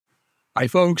Hi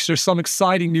folks, there's some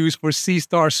exciting news for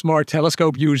Seestar Smart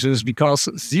Telescope users because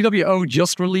ZWO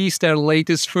just released their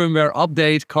latest firmware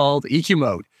update called EQ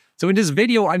Mode. So in this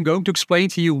video I'm going to explain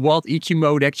to you what EQ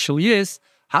Mode actually is,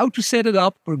 how to set it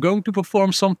up, we're going to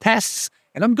perform some tests,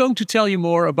 and I'm going to tell you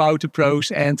more about the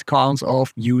pros and cons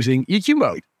of using EQ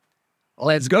Mode.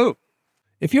 Let's go!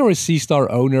 If you're a Seestar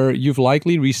owner, you've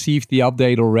likely received the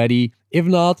update already. If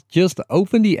not, just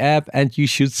open the app and you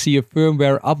should see a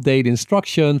firmware update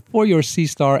instruction for your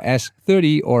Seestar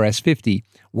S30 or S50.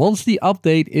 Once the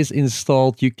update is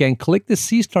installed, you can click the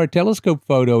Seestar telescope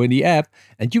photo in the app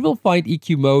and you will find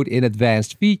EQ Mode in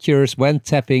advanced features when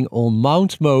tapping on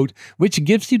Mount Mode, which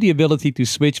gives you the ability to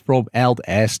switch from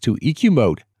Alt-S to EQ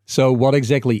Mode. So what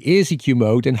exactly is EQ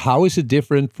Mode and how is it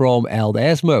different from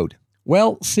Alt-S mode?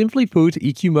 Well, simply put,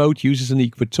 EQ Mode uses an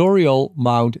equatorial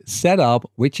mount setup,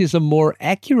 which is a more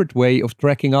accurate way of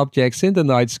tracking objects in the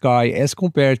night sky as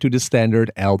compared to the standard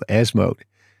Alt-S mode.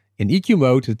 In EQ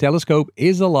Mode, the telescope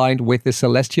is aligned with the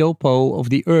celestial pole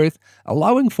of the Earth,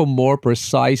 allowing for more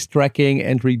precise tracking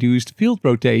and reduced field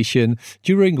rotation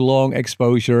during long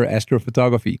exposure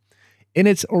astrophotography. In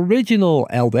its original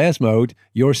Alt-S mode,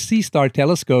 your Seestar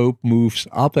telescope moves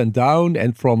up and down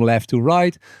and from left to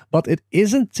right, but it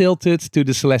isn't tilted to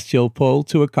the celestial pole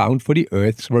to account for the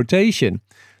Earth's rotation.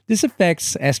 This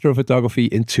affects astrophotography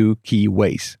in two key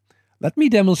ways. Let me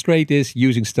demonstrate this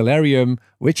using Stellarium,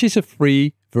 which is a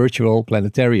free virtual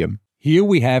planetarium. Here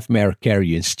we have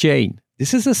Markarian's chain.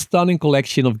 This is a stunning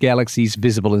collection of galaxies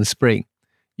visible in spring.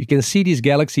 You can see these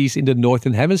galaxies in the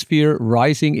northern hemisphere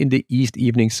rising in the east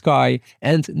evening sky,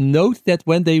 and note that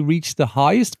when they reach the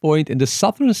highest point in the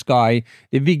southern sky,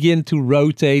 they begin to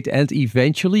rotate and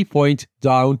eventually point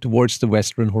down towards the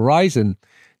western horizon.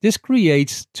 This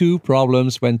creates two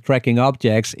problems when tracking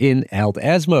objects in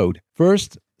Alt-S mode.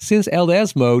 First, since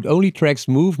Alt-S mode only tracks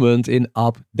movement in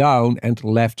up, down and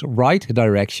left-right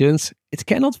directions, it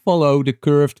cannot follow the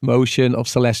curved motion of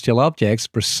celestial objects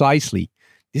precisely.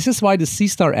 This is why the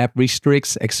Seestar app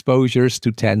restricts exposures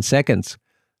to 10 seconds.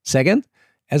 Second,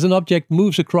 as an object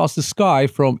moves across the sky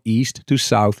from east to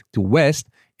south to west,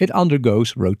 it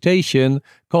undergoes rotation,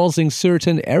 causing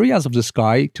certain areas of the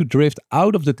sky to drift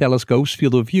out of the telescope's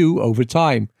field of view over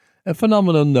time, a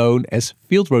phenomenon known as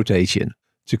field rotation.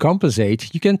 To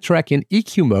compensate, you can track in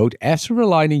EQ mode after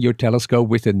aligning your telescope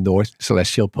with the north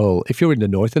celestial pole if you're in the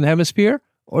northern hemisphere,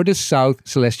 or the south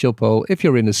celestial pole if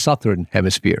you're in the southern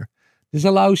hemisphere. This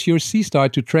allows your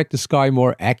Seestar to track the sky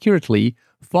more accurately,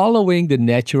 following the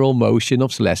natural motion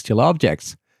of celestial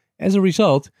objects. As a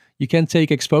result, you can take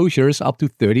exposures up to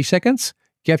 30 seconds,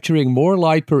 capturing more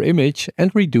light per image and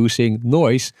reducing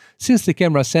noise, since the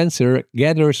camera sensor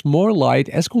gathers more light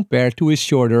as compared to a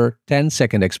shorter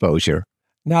 10-second exposure.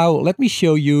 Now, let me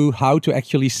show you how to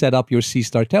actually set up your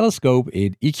Seestar telescope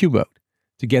in EQ mode.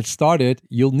 To get started,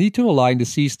 you'll need to align the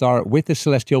Seestar with the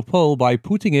celestial pole by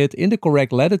putting it in the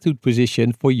correct latitude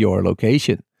position for your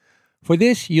location. For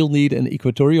this, you'll need an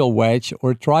equatorial wedge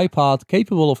or tripod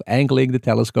capable of angling the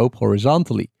telescope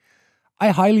horizontally. I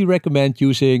highly recommend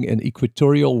using an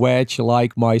equatorial wedge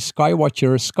like my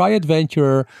Skywatcher Sky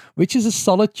Adventurer, which is a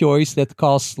solid choice that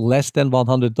costs less than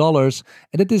 $100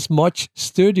 and it is much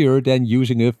sturdier than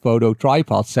using a photo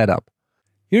tripod setup.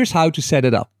 Here's how to set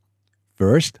it up.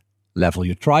 First, level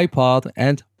your tripod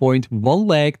and point one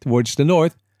leg towards the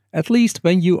north, at least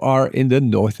when you are in the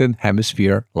northern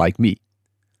hemisphere like me.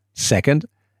 Second,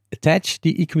 attach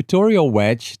the equatorial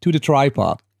wedge to the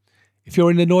tripod. If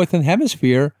you're in the northern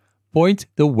hemisphere, point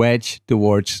the wedge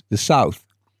towards the south.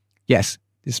 Yes,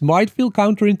 this might feel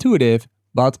counterintuitive,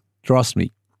 but trust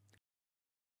me.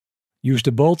 Use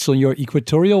the bolts on your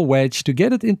equatorial wedge to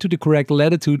get it into the correct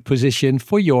latitude position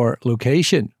for your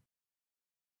location.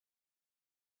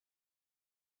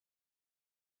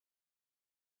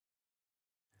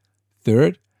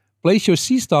 Third, place your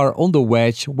Seestar on the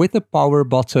wedge with the power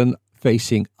button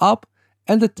facing up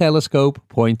and the telescope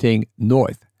pointing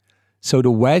north. So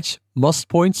the wedge must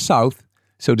point south,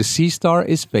 so the Seestar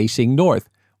is facing north,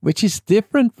 which is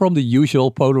different from the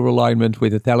usual polar alignment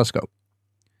with the telescope.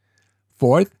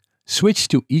 Fourth, switch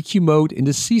to EQ mode in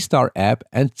the Seestar app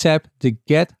and tap the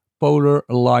Get Polar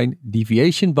Align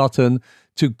Deviation button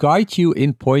to guide you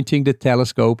in pointing the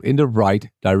telescope in the right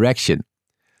direction.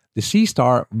 The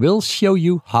Seestar will show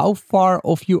you how far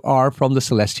off you are from the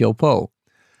celestial pole.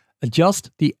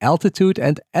 Adjust the altitude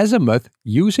and azimuth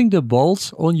using the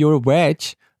bolts on your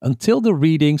wedge until the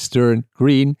readings turn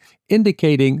green,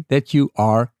 indicating that you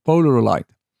are polar aligned.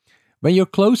 When you're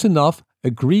close enough,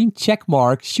 a green check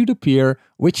mark should appear,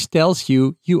 which tells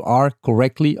you you are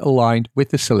correctly aligned with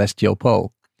the celestial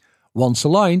pole. Once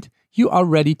aligned, you are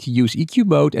ready to use EQ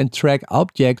mode and track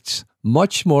objects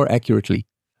much more accurately.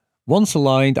 Once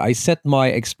aligned, I set my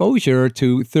exposure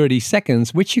to 30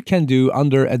 seconds, which you can do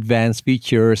under Advanced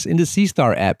Features in the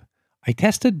Seestar app. I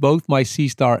tested both my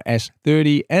Seestar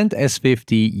S30 and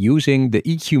S50 using the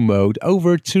EQ mode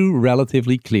over 2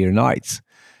 relatively clear nights.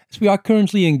 As we are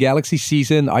currently in Galaxy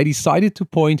season, I decided to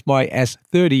point my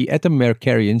S30 at the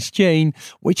Markarian's chain,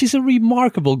 which is a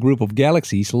remarkable group of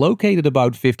galaxies located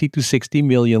about 50 to 60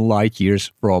 million light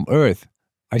years from Earth.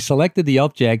 I selected the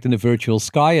object in the virtual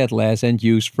sky atlas and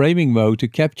used framing mode to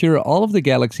capture all of the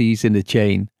galaxies in the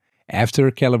chain.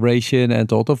 After calibration and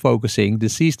autofocusing, the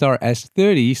Seestar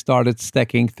S30 started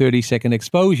stacking 30-second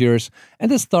exposures,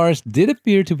 and the stars did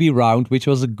appear to be round, which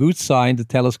was a good sign the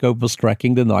telescope was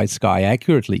tracking the night sky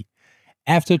accurately.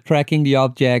 After tracking the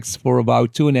objects for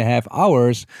about 2.5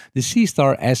 hours, the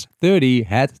Seestar S30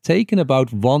 had taken about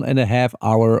 1.5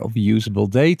 hours of usable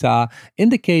data,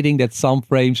 indicating that some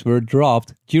frames were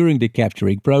dropped during the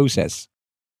capturing process.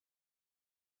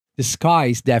 The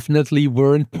skies definitely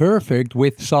weren't perfect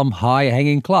with some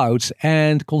high-hanging clouds,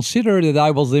 and consider that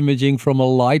I was imaging from a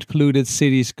light-polluted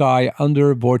city sky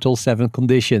under Bortle 7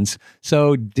 conditions,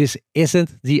 so this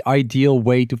isn't the ideal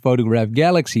way to photograph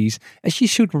galaxies, as you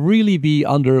should really be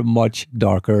under much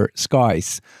darker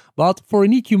skies. But for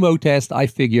an EQ mode test, I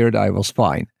figured I was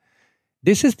fine.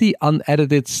 This is the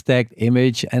unedited stacked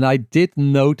image, and I did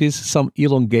notice some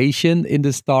elongation in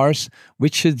the stars,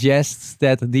 which suggests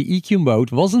that the EQ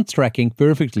mode wasn't tracking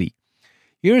perfectly.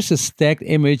 Here's a stacked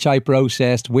image I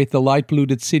processed with the light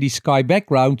polluted city sky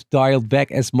background dialed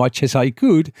back as much as I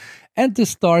could, and the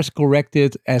stars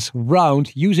corrected as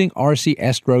round using RC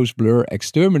Astro's Blur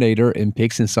Exterminator in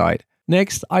PixInsight.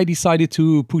 Next, I decided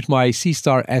to put my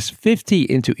Seestar S50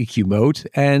 into EQ mode,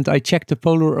 and I checked the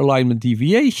polar alignment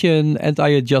deviation and I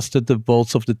adjusted the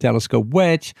bolts of the telescope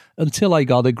wedge until I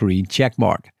got a green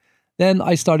checkmark. Then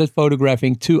I started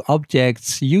photographing 2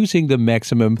 objects using the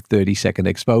maximum 30-second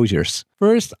exposures.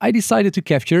 First, I decided to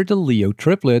capture the Leo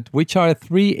Triplet, which are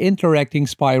 3 interacting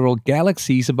spiral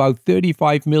galaxies about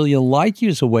 35 million light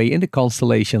years away in the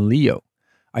constellation Leo.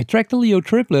 I tracked the Leo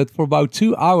Triplet for about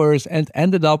 2 hours and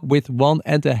ended up with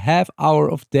 1.5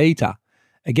 hours of data.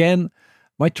 Again,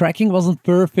 my tracking wasn't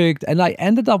perfect and I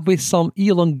ended up with some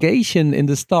elongation in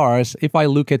the stars if I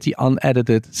look at the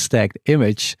unedited stacked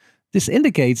image. This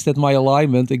indicates that my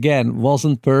alignment again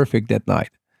wasn't perfect that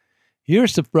night.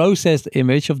 Here's the processed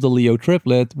image of the Leo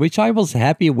Triplet, which I was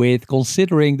happy with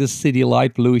considering the city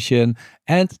light pollution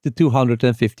and the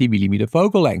 250mm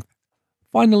focal length.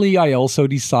 Finally, I also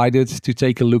decided to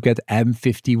take a look at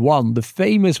M51, the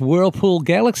famous Whirlpool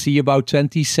Galaxy about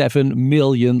 27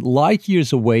 million light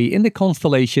years away in the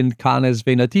constellation Canes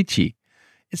Venatici.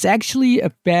 It's actually a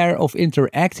pair of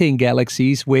interacting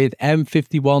galaxies, with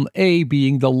M51A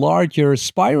being the larger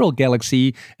spiral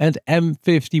galaxy and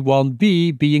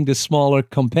M51b being the smaller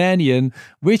companion,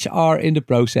 which are in the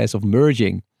process of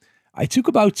merging. I took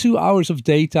about 2 hours of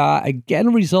data,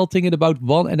 again resulting in about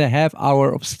 1.5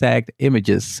 hours of stacked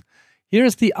images.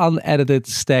 Here's the unedited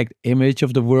stacked image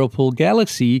of the Whirlpool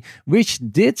Galaxy, which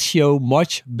did show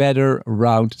much better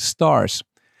round stars.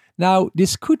 Now,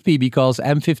 this could be because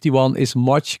M51 is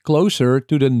much closer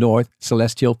to the North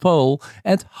Celestial Pole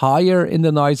and higher in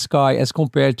the night sky as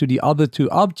compared to the other 2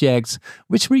 objects,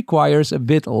 which requires a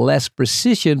bit less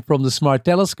precision from the Smart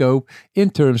Telescope in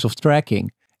terms of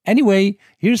tracking. Anyway,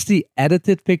 here's the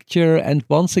edited picture, and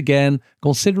once again,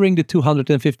 considering the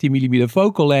 250mm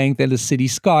focal length and the city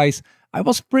skies, I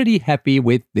was pretty happy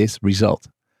with this result.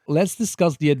 Let's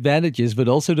discuss the advantages but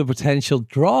also the potential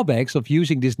drawbacks of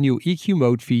using this new EQ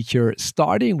mode feature,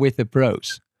 starting with the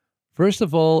pros. First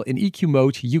of all, in EQ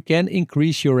mode you can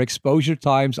increase your exposure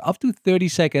times up to 30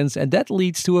 seconds, and that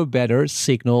leads to a better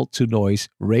signal-to-noise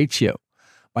ratio.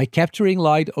 By capturing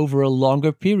light over a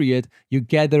longer period, you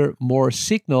gather more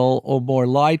signal or more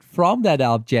light from that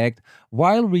object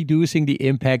while reducing the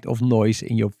impact of noise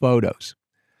in your photos.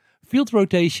 Field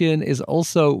rotation is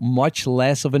also much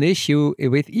less of an issue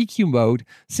with EQ mode,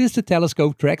 since the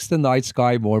telescope tracks the night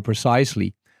sky more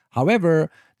precisely.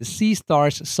 However, the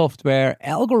Seestar's software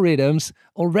algorithms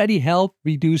already help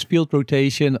reduce field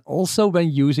rotation also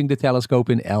when using the telescope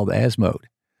in LDS mode.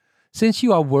 Since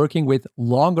you are working with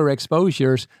longer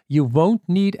exposures, you won't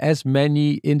need as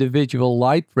many individual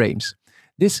light frames.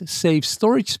 This saves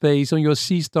storage space on your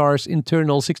Seestar's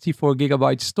internal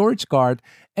 64GB storage card,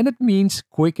 and it means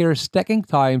quicker stacking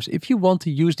times if you want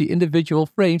to use the individual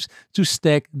frames to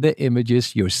stack the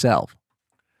images yourself.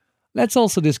 Let's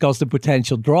also discuss the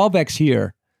potential drawbacks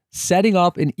here. Setting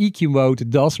up in EQ mode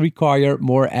does require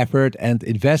more effort and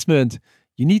investment.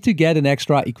 You need to get an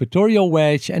extra equatorial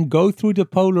wedge and go through the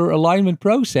polar alignment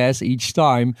process each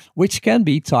time, which can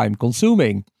be time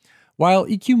consuming. While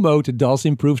EQ mode does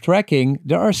improve tracking,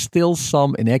 there are still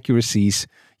some inaccuracies.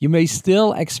 You may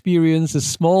still experience a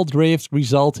small drift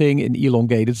resulting in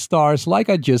elongated stars like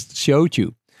I just showed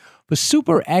you. For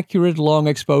super accurate long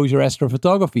exposure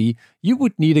astrophotography, you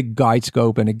would need a guide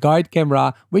scope and a guide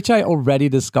camera, which I already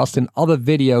discussed in other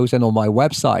videos and on my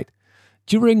website.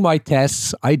 During my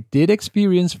tests, I did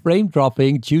experience frame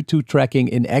dropping due to tracking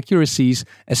inaccuracies,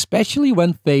 especially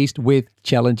when faced with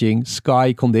challenging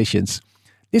sky conditions.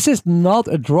 This is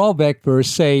not a drawback per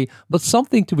se, but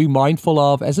something to be mindful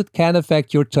of as it can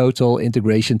affect your total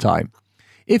integration time.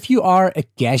 If you are a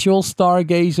casual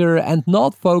stargazer and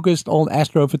not focused on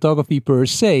astrophotography per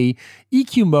se,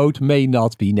 EQ mode may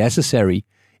not be necessary.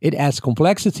 It adds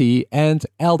complexity, and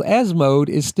LS mode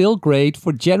is still great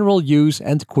for general use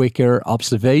and quicker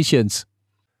observations.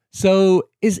 So,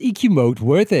 is EQ mode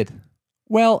worth it?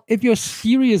 Well, if you're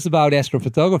serious about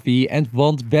astrophotography and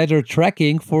want better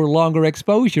tracking for longer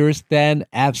exposures, then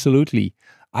absolutely.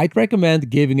 I'd recommend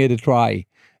giving it a try.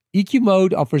 EQ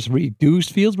mode offers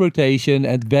reduced field rotation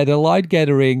and better light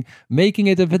gathering, making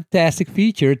it a fantastic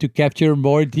feature to capture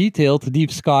more detailed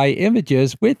deep sky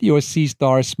images with your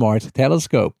Seestar Smart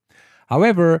Telescope.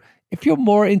 However, if you're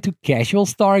more into casual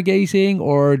stargazing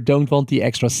or don't want the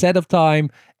extra setup time,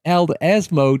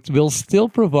 LS mode will still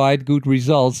provide good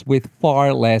results with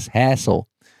far less hassle.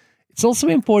 It's also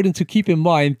important to keep in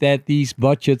mind that these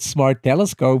budget smart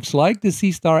telescopes like the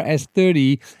Seestar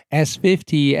S30,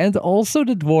 S50 and also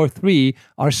the Dwarf 3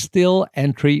 are still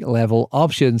entry-level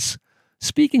options.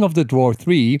 Speaking of the Dwarf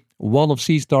 3, one of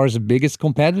Seestar's biggest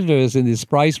competitors in this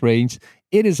price range,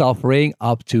 it is offering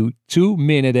up to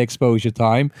 2-minute exposure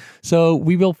time, so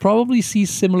we will probably see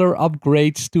similar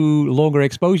upgrades to longer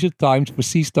exposure times for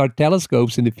Seestar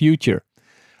telescopes in the future.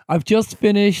 I've just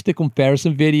finished the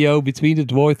comparison video between the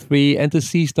Dwarf 3 and the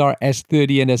Seestar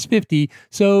S30 and S50,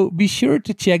 so be sure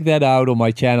to check that out on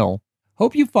my channel.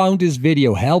 Hope you found this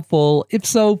video helpful. If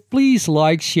so, please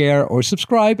like, share or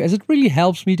subscribe as it really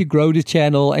helps me to grow the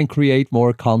channel and create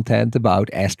more content about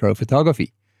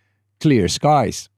astrophotography. Clear skies!